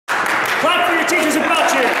Rangers about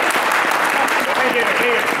you. Thank you.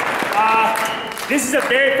 This is a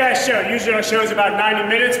very fast show. Usually our show is about 90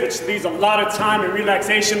 minutes, which leaves a lot of time and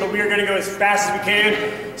relaxation, but we are going to go as fast as we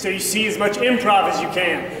can, so you see as much improv as you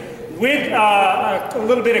can. With a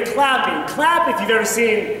little bit of clapping. Clap if you've ever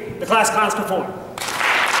seen the Class Clowns perform.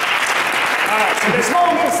 Alright, so this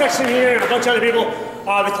whole little section here and a bunch of other people,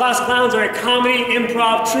 the Class Clowns are a comedy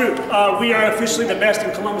improv troupe. We are officially the best in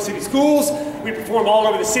Columbus City schools. We perform all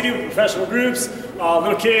over the city with professional groups,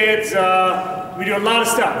 little kids, we do a lot of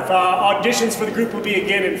stuff. Auditions for the group will be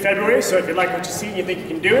again in February, so if you like what you see and you think you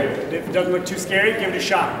can do it, if it doesn't look too scary, give it a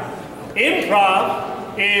shot.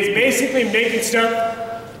 Improv is basically making stuff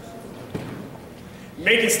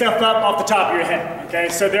up off the top of your head, okay?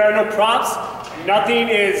 So there are no props, nothing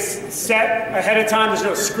is set ahead of time, there's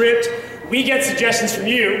no script. We get suggestions from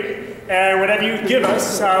you, and whatever you give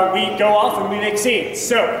us, we go off and we make scenes.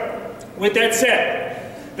 So, with that said,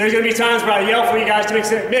 there's going to be times where I yell for you guys to make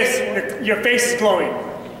sense. Miss, your face is glowing.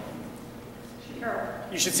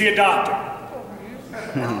 You should see a doctor.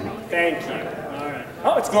 Thank you. All right.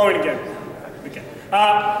 Oh, it's glowing again. Okay.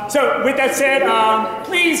 So with that said,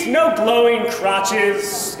 please no glowing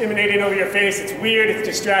crotches emanating over your face. It's weird, it's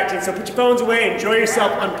distracting. So put your phones away, enjoy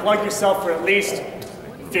yourself, unplug yourself for at least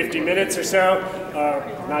 50 minutes or so,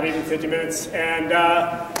 not even 50 minutes, and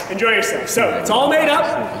enjoy yourself. So it's all made up.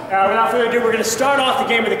 Without further ado, we're going to start off the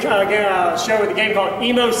game with show with a game called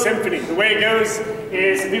Emo Symphony. The way it goes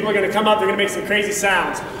is people are going to come up, they're going to make some crazy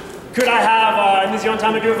sounds. Could I have, and this is the only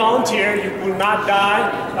time I do a volunteer, you will not die.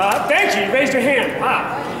 Thank you, you raised your hand.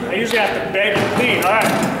 Wow, I usually have to beg and plead. All right,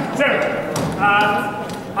 so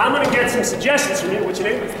I'm going to get some suggestions from you. What's your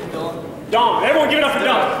name? Dom. Everyone give it up for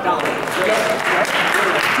Dom. Dom.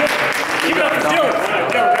 Give it up for Dylan.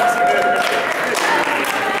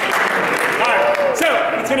 Alright, so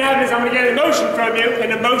what's going to happen is I'm going to get an emotion from you,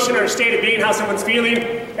 an emotion or a state of being, how someone's feeling,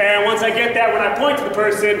 and once I get that, when I point to the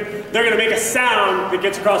person, they're going to make a sound that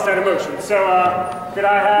gets across that emotion. So could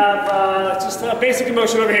I have just a basic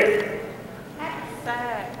emotion over here?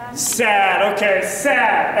 Sad. Sad, okay,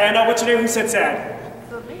 sad. And what's your name? Who said sad?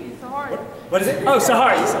 Sahari. What is it? Oh,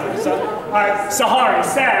 Sahari. Alright, Sahari,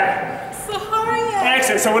 sad. Sahari.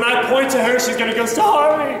 Excellent. So when I point to her, she's going to go,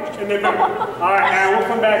 Sahari. And then, alright, and we'll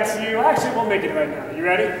come back to you. Actually, we'll make it right now. You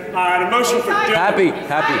ready? An emotion for Dylan.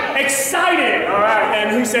 Happy. Excited. Alright,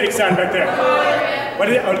 and who said excited back there? What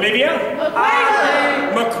is it? Olivia?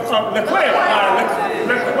 LaQuayla.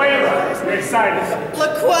 We're excited.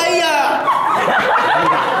 LaQuayla.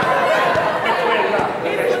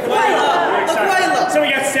 So we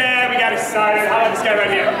got sad, we got excited. How about this guy right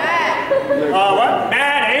here? What?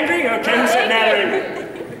 Mad, angry? Okay, who said mad or angry?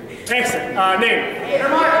 Excellent. Name?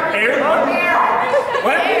 Aaron.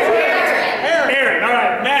 What? Aaron. All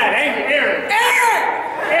right. Mad, angry, Aaron.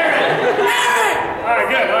 Aaron. All right,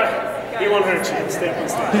 good. All right. He won't hurt you. Stay up on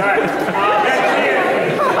stage. All right. Back here.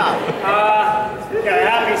 Got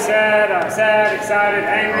happy, sad, excited,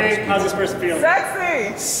 angry. How's this person feeling?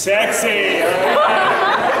 Sexy. Sexy.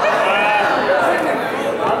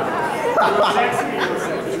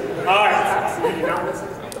 All right.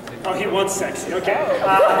 Oh, he wants sexy. Okay.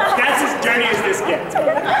 That's as dirty as this gets.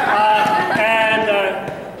 And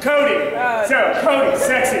Cody. So, Cody,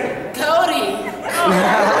 sexy. Cody. You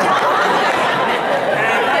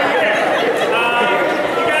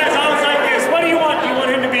guys always like this. What do you want? Do you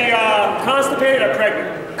want him to be constipated or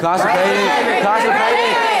pregnant? Constipated. Thank you.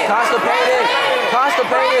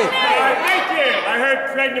 I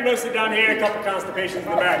heard pregnant mostly down here, a couple constipations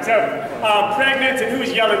in the back. So, pregnant, and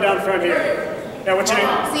who's yelling down front here? Yeah, what's your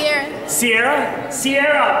name?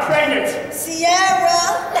 Sierra, pregnant.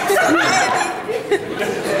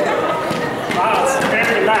 Wow, it's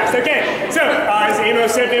very relaxed. Okay, so, as Emo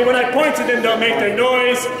Symphony, when I point to them, don't make their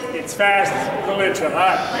noise. It's fast, little intro. All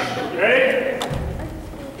right, you ready?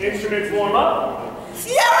 Instruments warm up.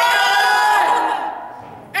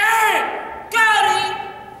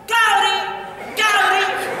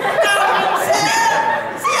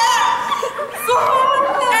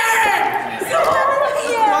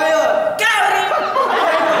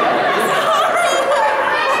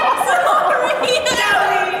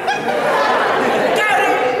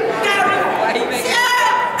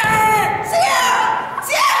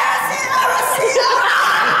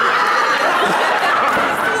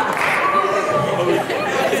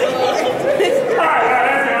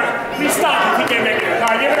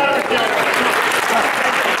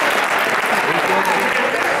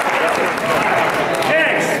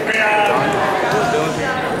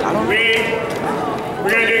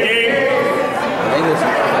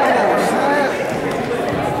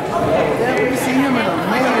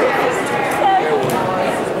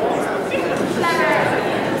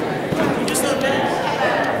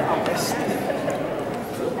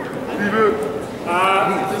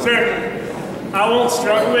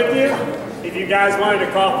 guys wanted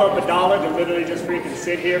to cough up $1 to literally just freaking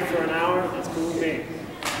sit here for an hour, that's cool with me.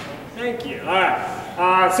 Thank you. All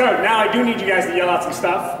right. So now I do need you guys to yell out some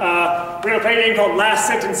stuff. We're going to play a game called Last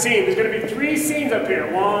Sentence Scene. There's going to be 3 scenes up here.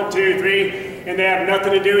 1, 2, 3, and they have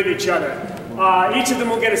nothing to do with each other. Each of them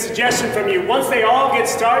will get a suggestion from you. Once they all get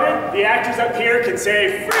started, the actors up here can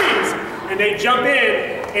say freeze, and they jump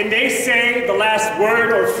in, and they say the last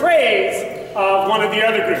word or phrase of one of the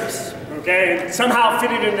other groups. Okay, and somehow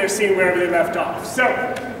fit it in their scene wherever they left off. So,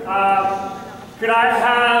 could I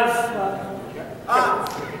have...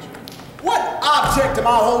 what object am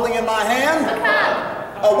I holding in my hand? A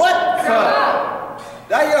cup. A what? Cup.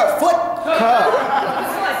 That your foot? Cup.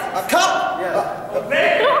 A cup? A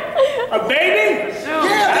baby? A baby?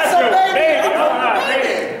 Yeah, that's a baby.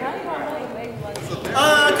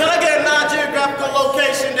 Can I get a non-geographical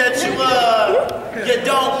location that you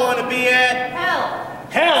don't want to be at? Hell.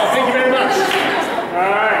 Hell, thank you very much.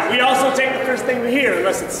 All right, we also take the first thing we hear,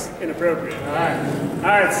 unless it's inappropriate. All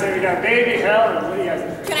right, so we got baby, hell, and what do you guys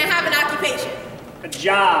think? Can I have an occupation? A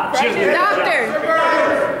job. Doctor.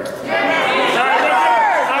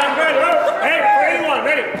 I'm good. Oh, hey, for anyone,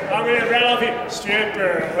 ready? I'm going to rattle off here.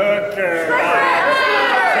 Stripper, hooker,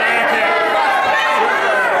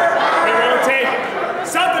 We'll take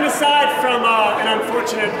something aside from an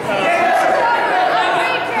unfortunate...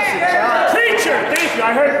 Preacher! Thank you,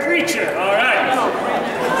 I heard preacher. All right.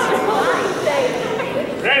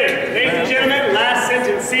 Ready? Ladies and gentlemen, last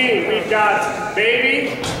sentence scene. We've got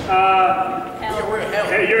baby,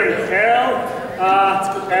 you're in hell,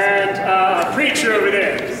 and a preacher over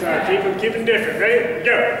there. So keep them different. Ready?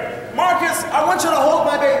 Go. Marcus, I want you to hold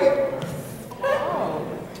my baby.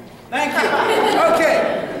 Thank you.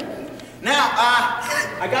 Okay. Now,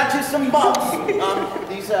 I got you some mugs.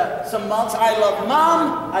 These are some mugs. I love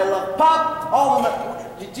Mom, I love Pop, all of them.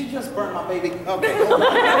 Did you just burn my baby? Okay.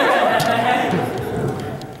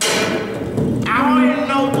 I don't even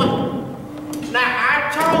know what. Now,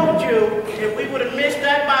 I told you if we would have missed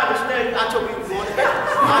that Bible study, I told you we were going to hell.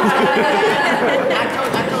 I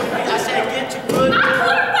told you, I said get you good. I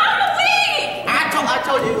couldn't find the wig. I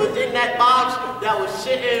told you it was in that box that was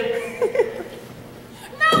sitting.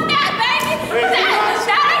 No, Dad, baby.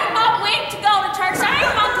 That ain't my wig to go to church. That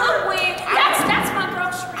ain't my good wig. That's my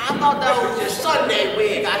grocery. I thought that was your Sunday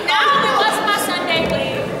wig. No, it wasn't my Sunday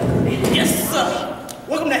wig. Yes, sir.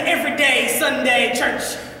 Welcome to Everyday Sunday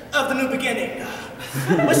Church of the New Beginning.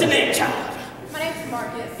 What's your name, child? My name's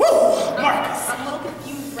Marcus. Woo, Marcus. I'm a little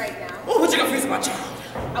confused right now. Oh, what you confused about, child?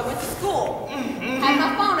 I went to school. Had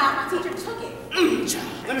my phone out. My teacher took it. Child,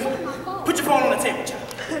 let me Took my phone. put your phone on the table, child.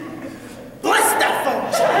 Bless that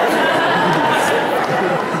phone, child. Bless it.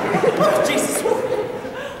 Oh, Jesus. Woo.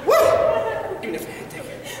 Woo. Give me the fan, take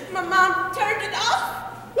it. My mom turned it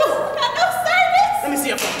off. Got no service. Let me see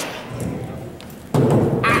your phone, child.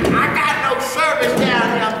 I got no service down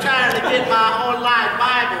here. I'm trying to get my online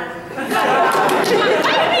Bible. I'm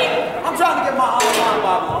trying to get my online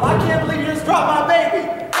Bible. I can't believe you just dropped my baby.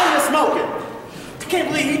 I'm just smoking. I can't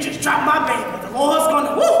believe you just dropped my baby. The Lord's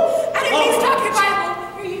gonna, woo. I didn't mean to drop your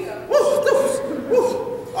Bible. Here you go. Woo.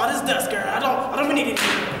 All this dust, girl. I don't even need it.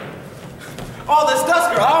 All this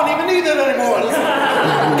dust, girl. I don't even need it anymore.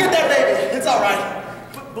 Get that baby. It's all right.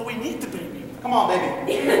 But we need the baby. Come on, baby.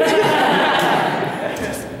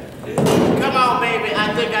 Come on, baby.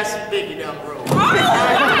 I think I see Biggie down the road.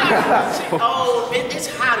 Oh, it's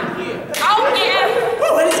hot in here. Oh, yeah.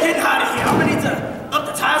 Woo, it is getting hot in here. I'm gonna need to up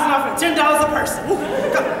the tires and off at $10 a person. Woo.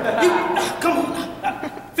 Come on.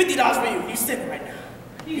 $50 for you. You sinner right now.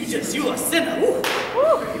 You a sinner. Woo.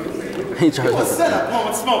 You a sinner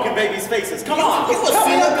blowing smoke in babies' faces. Come on. You a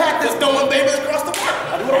sinner pack this throwing babies across the water.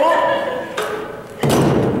 I do what I want.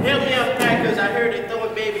 Help me unpack, because I heard they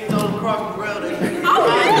throwing babies all across the world. Oh,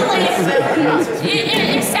 really?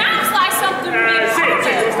 It sounds like something really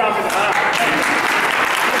We'll stop it.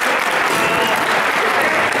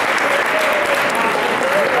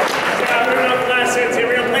 We're going to last sentence here.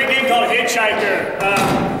 We're going to play a game called Hitch Hiker.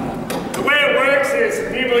 The way it works is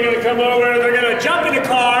people are going to come over, they're going to jump in a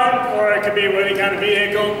car, or it could be any kind of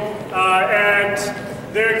vehicle, and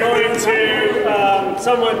they're going to,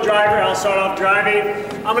 someone driver, I'll start off driving.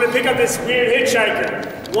 I'm going to pick up this weird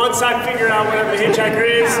hitchhiker. Once I figure out whatever the hitchhiker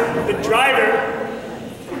is, the driver...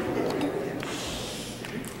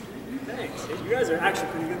 Thanks. You guys are actually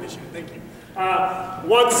pretty good this year. Thank you.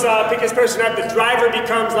 Once pick this person up, the driver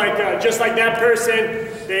becomes like just like that person.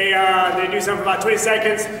 They do something for about 20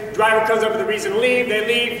 seconds. Driver comes up with a reason to leave. They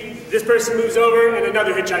leave. This person moves over, and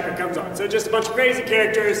another hitchhiker comes on. So just a bunch of crazy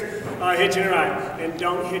characters hitching a ride. And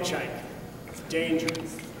don't hitchhike. It's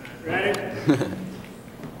dangerous. Ready?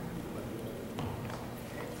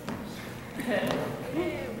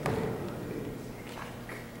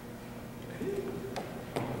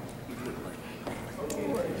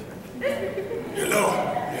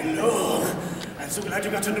 Hello. I'm so glad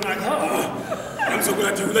you got into my car. I'm so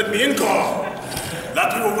glad you let me in, car. A lot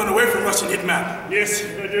of people run away from Russian hitman. Yes,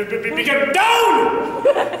 get down!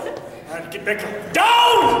 And get back up.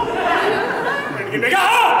 Down! And get back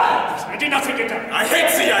up! I did not say get down. I hate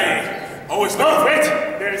CIA. Always looking Oh, for wait!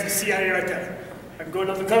 There is the CIA right there. I'm going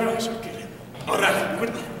undercover. I shall kill him. All right.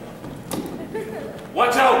 Quickly.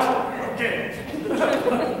 Watch out. Okay.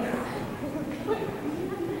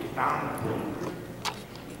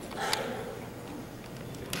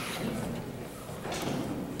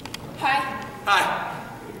 Hi. Hi.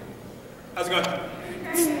 How's it going?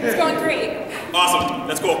 It's going great. Awesome.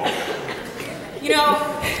 Let's go. You know,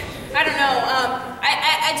 I don't know.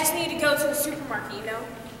 I just need to go to the supermarket, you know?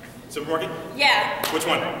 Supermarket? Yeah, Which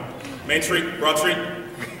one? Main Street? Broad Street?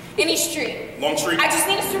 any street. Long Street? I just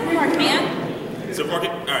need a supermarket, man. Supermarket?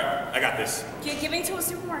 All right. I got this. Give me to a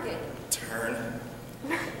supermarket. Turn.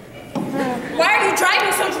 Why are you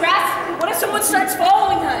driving so drastically? What if someone starts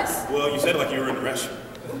following us? Well, you said it like you were in a rush.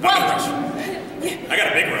 Well, I'm in a rush. I got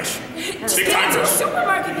a big rush. just Big get time into a rush.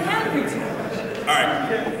 supermarket, man. All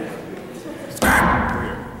right.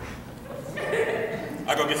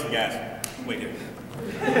 I'll go get some gas. Wait here.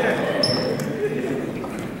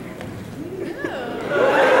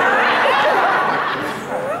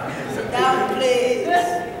 Sit down, please.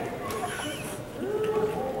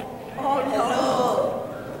 Oh, no.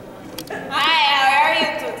 Hi, how are you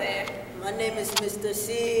today? My name is Mr. C.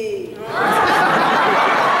 Take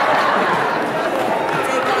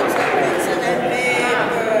out some pencil and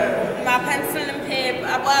paper. My pencil and paper.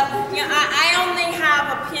 Well, you know, I only have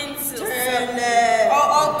a pencil. Turn left.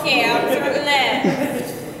 Oh, okay, I'll turn left.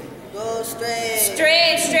 Go straight.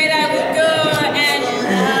 Straight I will go, and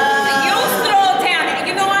you slow down. And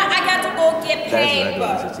you know what? I got to go get paper.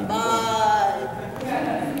 Bye.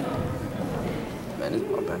 Man, it's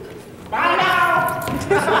my back. Bye now.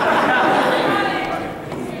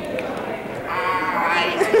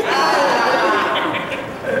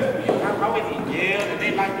 I was in jail and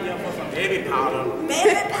they locked me up for some baby powder.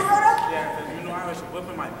 Baby powder? Yeah, because you know I was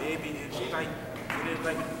whipping my baby and she like,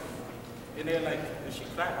 and they're like, she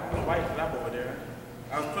clapped, I don't know why you clap over there.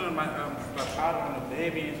 I was putting my powder on the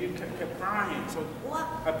baby and she kept crying, so What?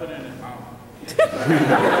 I put it in his mouth.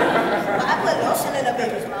 Well, I put lotion in the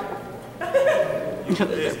baby's mouth.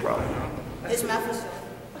 That's problem. His mouth was.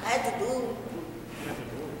 I had to do.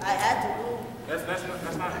 That's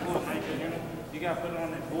not good, man, because you know, you gotta put it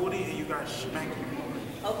on the booty and you gotta smack it.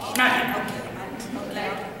 Okay. Smack it. Okay.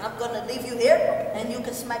 I'm gonna leave you here, and you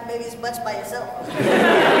can smack baby's butts by yourself.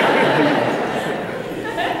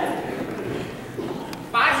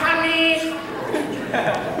 Bye, honey.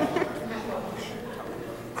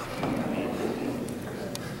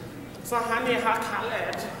 So, honey, how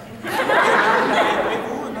college?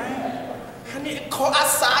 Honey, cold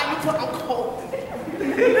outside, you put on cold.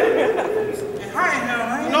 It's hot in here,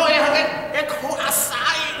 man. No, it's cold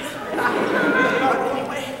outside.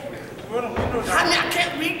 Honey, I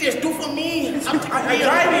can't read this. Do for me. I'm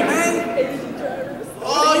driving, man.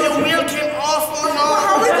 Oh, your wheel came off. Oh, no.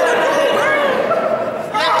 How are we going to do it?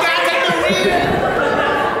 I can't take the wheel.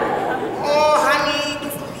 Oh, honey, do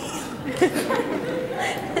for me.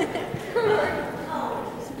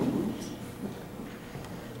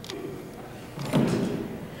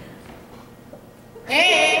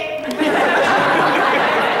 Hey!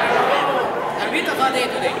 A beautiful day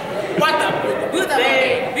today. What the? Beautiful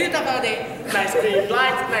day. Beautiful day. Nice green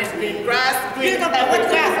lights, nice green grass, green Beautiful. What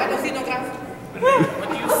grass? I don't see no grass. What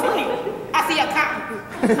do you see? I see a car.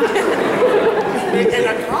 In a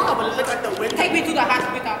car, but it looks like the window. Take me to the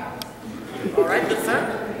hospital. All right, good sir.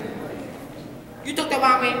 You took the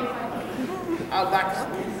wrong way. I'll back up.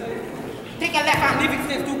 Take a left hand, leave it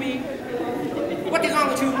since to me. What is wrong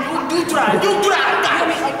with you? Do drive.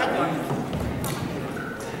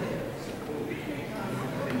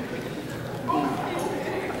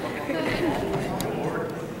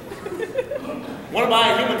 Want to buy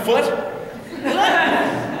a human foot?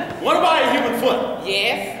 Want to buy a human foot?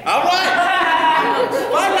 Yes. All right.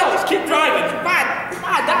 $5. Keep driving. $5.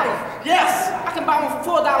 Yes. I can buy one for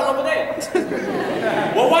 $4 over there.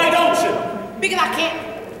 Well, why don't you? Because I can't.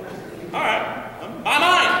 All right. Buy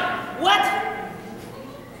mine. What?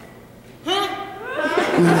 Huh?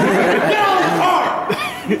 Get out of the car.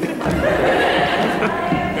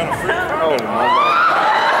 Got a free car? Oh, my God.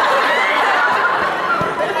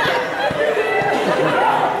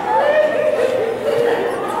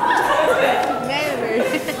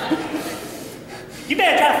 You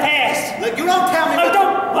better drive fast. Look, you don't tell me. Oh,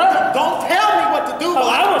 don't. What? Don't tell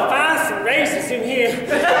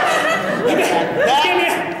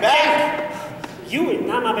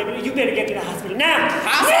baby. You better get to the hospital now.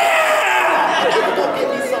 Hospital? Yeah! I gotta go get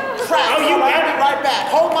me some crap. Oh, you I'll be right back.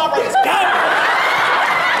 Hold my race.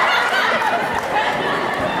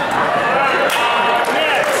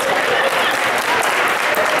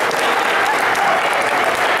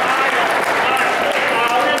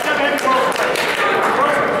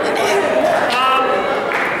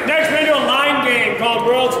 Next, we're going to do a line game called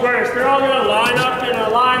World's Worst. They're all going to line up in a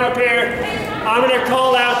line up here. I'm going to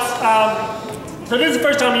call out, so this is the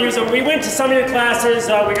first time we use them. We went to some of your classes.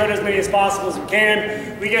 We go to as many as possible as we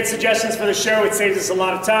can. We get suggestions for the show. It saves us a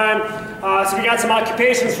lot of time. So we got some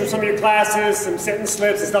occupations from some of your classes, some sentence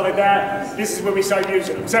slips and stuff like that. This is when we start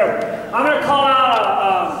using them. So I'm going to call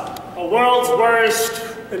out a world's worst,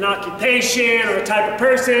 an occupation, or a type of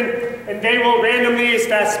person, and they will randomly, as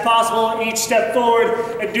fast as possible, each step forward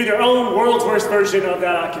and do their own world's worst version of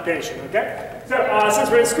that occupation, okay? So, since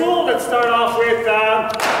we're in school, let's start off with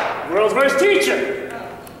world's worst teacher.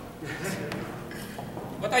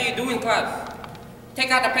 What are you doing, class? Take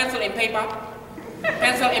out the pencil and paper.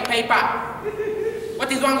 Pencil and paper. What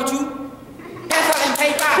is wrong with you? Pencil and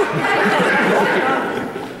paper.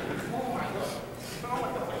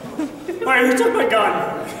 All right, who took my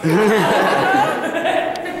gun?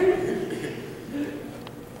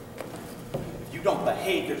 You don't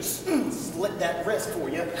behave, you'll just slit that wrist for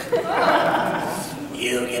you.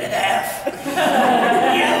 You get an F. You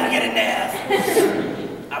get an F.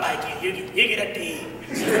 I like you. You get a D.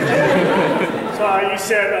 So you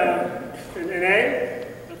said an A?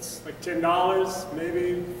 That's like $10,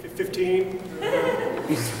 maybe 15.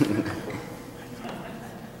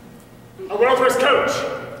 A world's worst coach.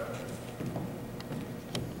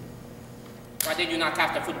 Why did you not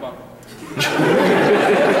catch the football?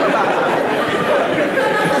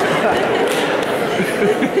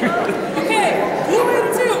 Okay, who are you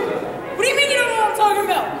two? What do you mean you don't know what I'm talking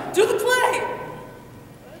about? Do the play!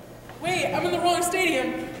 Wait, I'm in the wrong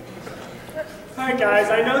stadium. Alright guys,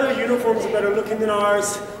 I know their uniforms are better looking than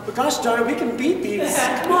ours, but gosh darn it, we can beat these.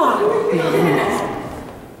 Come on.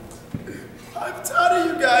 I'm tired of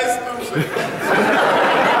you guys losing.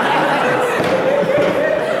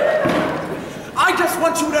 I just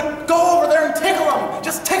want you to go over there and tickle him.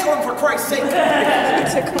 Just tickle him for Christ's sake. Okay,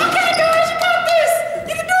 guys, you got this!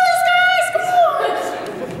 You can do this, guys! Come on!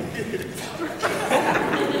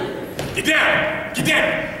 Get down! Get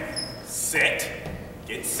down! Set.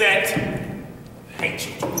 Get set. Hate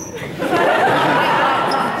you.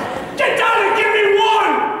 Get down and give me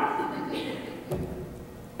one!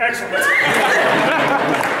 Excellent.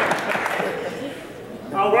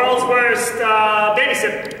 World's worst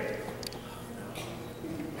babysitter.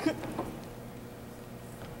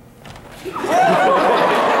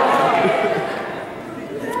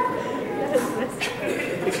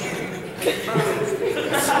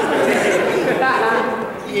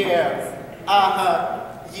 Yeah. Girl,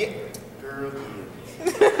 yeah.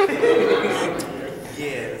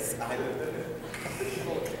 Yes,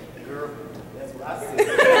 girl, that's what I said.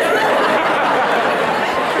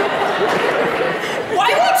 Why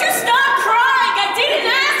won't you stop crying? I didn't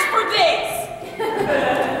ask for this!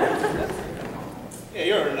 Yeah,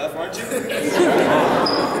 you're enough, aren't you?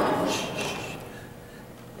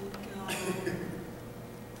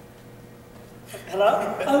 Hello?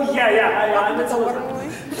 Oh, yeah. That's all over.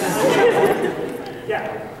 Yeah.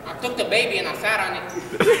 I took the baby and I sat on it.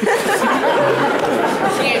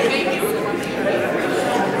 She ain't thinking.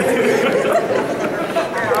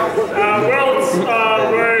 World's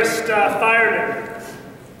worst fireman.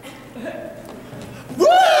 Woo!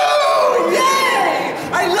 Yay!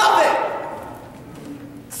 I love it!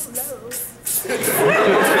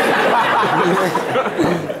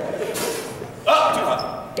 Oh, too hot.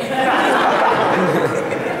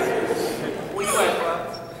 Where you at, bro?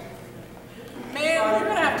 Man, you're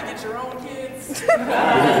gonna have to get your own kids.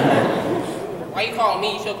 Why you call me?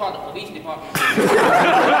 You should call the police department.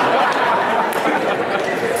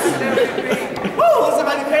 Woo! Looks like I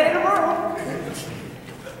can pay tomorrow.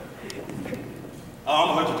 Oh, I'm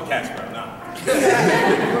allergic to cats right now.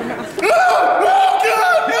 Oh,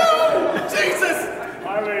 God, no! Jesus!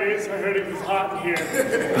 Hi, ladies. I heard it was hot in here.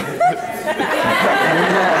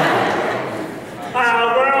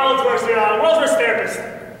 World's worst therapist.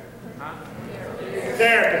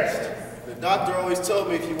 Therapist. The doctor always told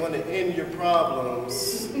me if you want to end your problems,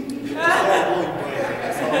 just all bully brain.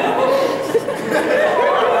 That's all.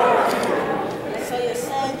 So you're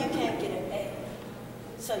saying you can't get an A.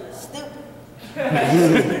 So you're stupid.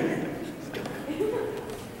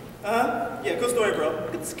 Yeah, cool story, bro.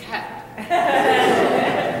 It's cat.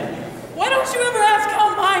 Why don't you ever ask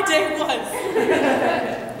how my day was?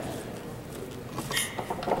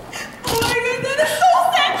 Oh my God, that is so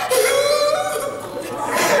sad!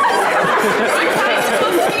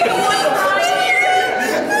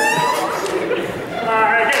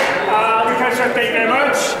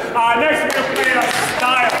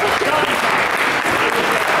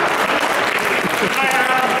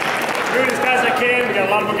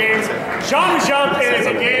 Genre Jump is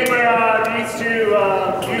a game where these two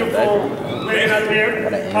beautiful ladies up here,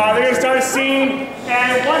 they're going to start a scene,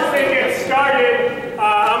 and once they get started,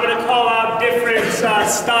 I'm going to call out different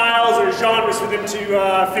styles or genres for them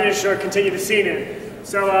to finish or continue the scene in.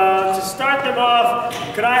 So to start them off,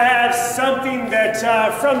 could I have something that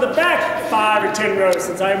from the back 5 or 10 rows,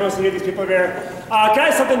 since I mostly hear these people there, could I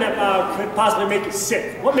have something that could possibly make you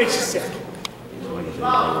sick? What makes you sick?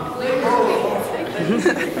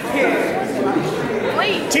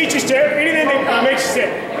 Teachers, Jared, anything that makes you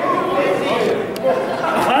sick.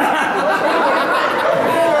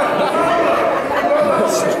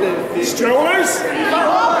 Strollers?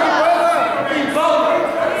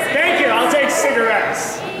 Thank you, I'll take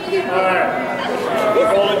cigarettes. Alright.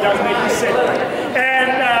 Rolling does make you sick. And,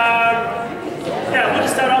 yeah, we'll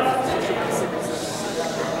just start off.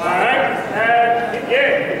 Alright, and begin.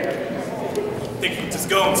 Think you just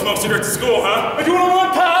go and smoke cigarettes at school, huh? But you want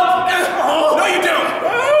one, pal? No, you don't.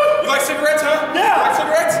 You like cigarettes, huh? Yeah. You like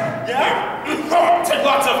cigarettes? Yeah. Take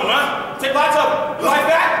lots of them, huh? Take lots of them. You like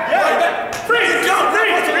that? Yeah. You like that? Freeze!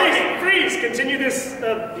 Freeze! Continue this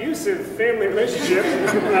abusive family relationship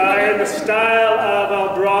in the style of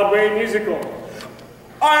a Broadway musical.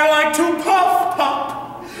 I like to puff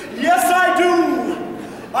pop. Yes, I do.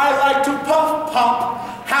 I like to puff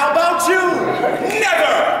pop. How about you?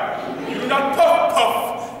 Never! You do not puff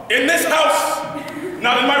puff in this house.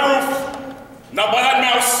 Not in my roof. Not by that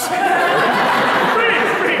mouse. Freeze!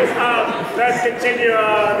 Let's continue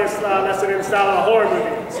this lesson in the style of a horror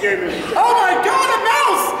movie, scary movie. Oh my God, a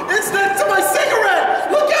mouse! It's next to my cigarette!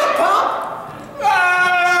 Look out,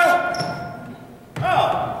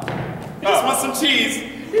 Pop! You just want some cheese.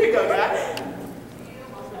 Here you go, guy.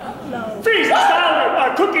 Freeze! The style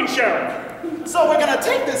of a cooking show. So we're gonna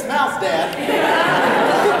take this mouse, Dad.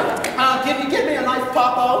 Can you give me a nice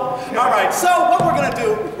popo? All right, so what we're gonna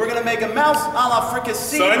do, we're gonna make a mouse a la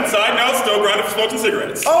fricassee. Son, side note, still grounded for smoking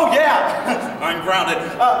cigarettes. Oh, yeah. I'm grounded.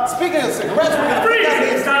 Speaking of cigarettes, we're gonna... Freeze!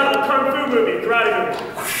 The style of a kung fu movie, karate movie.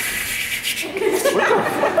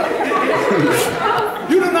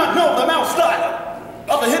 You do not know the mouse style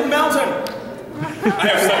of the hidden mountain. I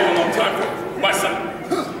have studied a long time for my son.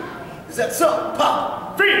 Is that so, Pop?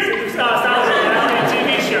 Freeze! The style of a reality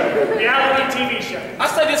TV show. Reality TV show. I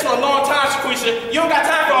studied this for a long time, Shaquisha. You don't got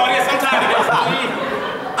time for all this. I'm tired of this.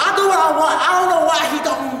 I do what I want. I don't know why he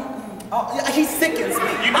don't... he sickens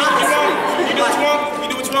me. You do what you want? You do what you want?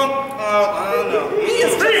 You do what you want? I don't know. He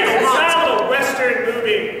is Freeze! just a The monster. style of a Western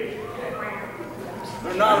movie.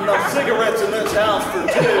 There are not enough cigarettes in this house for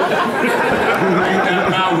two.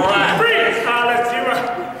 Freeze! Let's do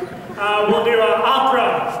we'll do an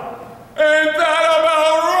opera. Ain't that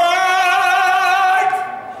about right?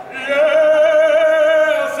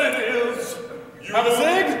 Yes, it is. You Have a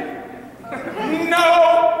cig? No,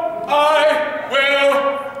 I will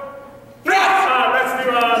not.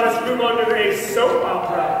 Let's move on to a soap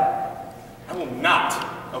opera. I will not,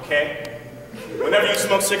 okay? Whenever you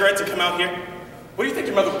smoke cigarettes and come out here, what do you think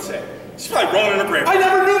your mother would say? She's probably rolling in her grave. I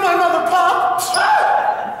never knew my mother, Pop.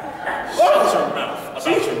 Shut your mouth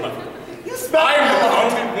about your mother. You smell I am the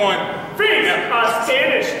only one. Freeze!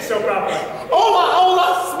 Spanish soap opera. Hola,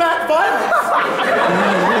 smack violence.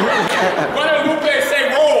 Why don't Lupe say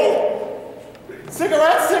roll?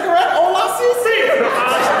 Cigarette, hola, Freeze!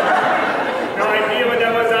 No idea what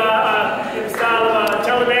that was in the style of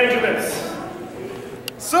televangelist.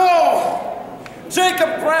 So,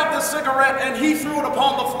 Jacob grabbed the cigarette and he threw it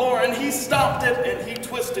upon the floor and he stomped it and he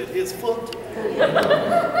twisted his foot.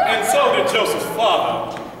 And so did Joseph's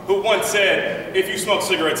father, who once said, if you smoke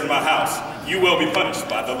cigarettes in my house, you will be punished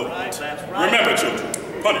by the Lord. Right, that's right. Remember,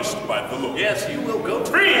 children, punished by the Lord. Yes, you will go to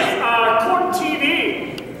Freeze! Court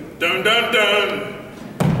TV. Dun, dun, dun.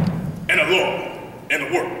 And a law, and a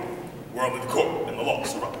world, where only the court and the law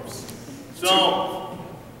survives. So,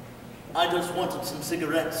 I just wanted some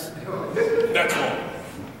cigarettes. That's wrong.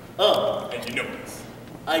 Oh, And you know this.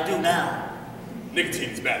 I do now. Nicotine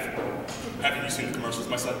is bad for you. Haven't you seen the commercials,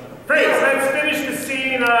 my son? Freeze! Let's finish the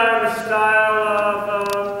scene in the style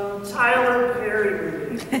of Tyler Perry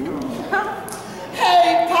movie.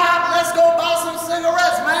 Hey, Pop, let's go buy some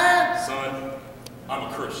cigarettes, man. Son, I'm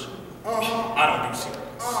a Christian. Uh-huh. I don't do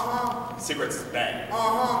cigarettes. Uh-huh. Cigarettes is bad.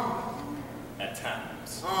 Uh-huh. At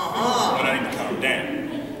times. Uh-huh. When I need to calm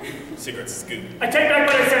down, cigarettes is good. I take back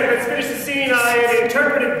what I said. Let's finish the scene in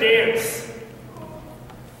interpretive dance.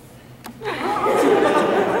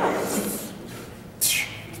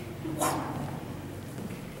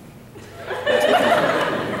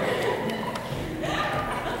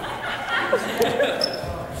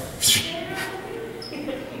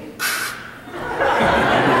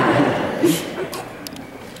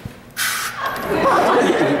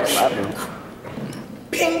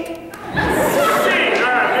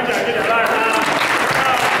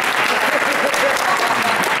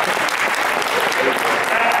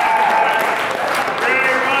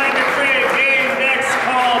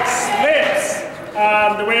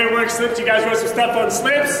 stuff on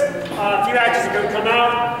slips. A few actors are going to come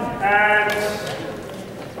out, and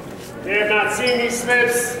they have not seen these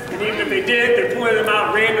slips, and even if they did, they're pulling them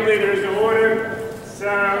out randomly. There is no order. So,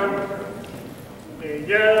 there you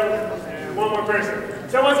go. And one more person.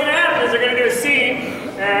 So what's going to happen is they're going to do a scene,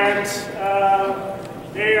 and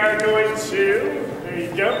they are going to, there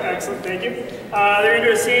you go, excellent, thank you. They're going to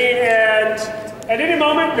do a scene, and at any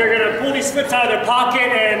moment, they're going to pull these slips out of their pocket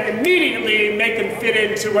and immediately make them fit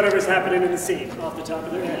into whatever's happening in the scene off the top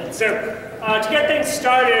of their head. So, to get things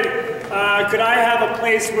started, could I have a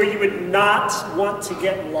place where you would not want to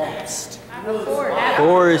get lost?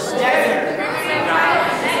 Forest. Desert.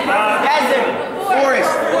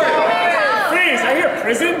 Forest. Please, I hear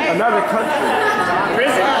prison. Another country.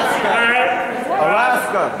 Prison. All right.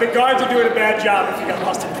 Alaska. The guards are doing a bad job if you got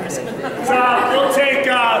lost in prison. So we'll take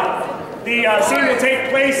the scene will take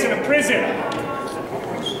place in a prison.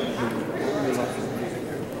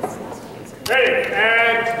 Ready?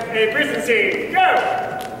 And a prison scene. Go.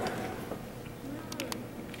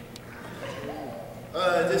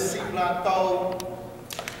 This C block 4.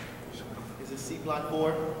 Is it C block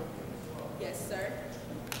 4? Yes, sir.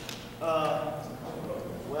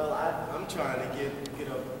 Well, I'm trying to get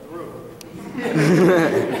up through.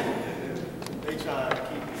 They trying to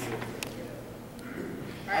keep me here.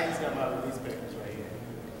 I just got my release papers right here.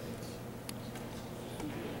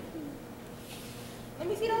 Let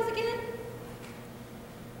me see those again.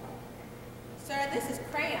 Sir, this is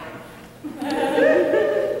crayon.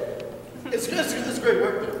 It's great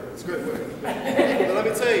work, though. It's great work. But let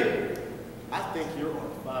me tell you, I think you're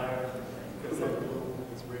on fire because that blue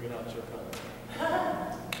is bringing out your color.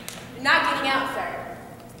 You're not getting out, sir.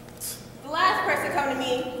 The last person come to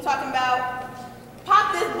me talking about,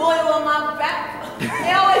 pop this boil on my back.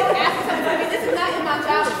 They always ask something from me. This is not in my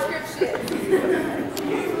job description.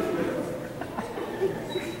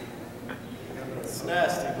 It's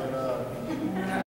nasty, but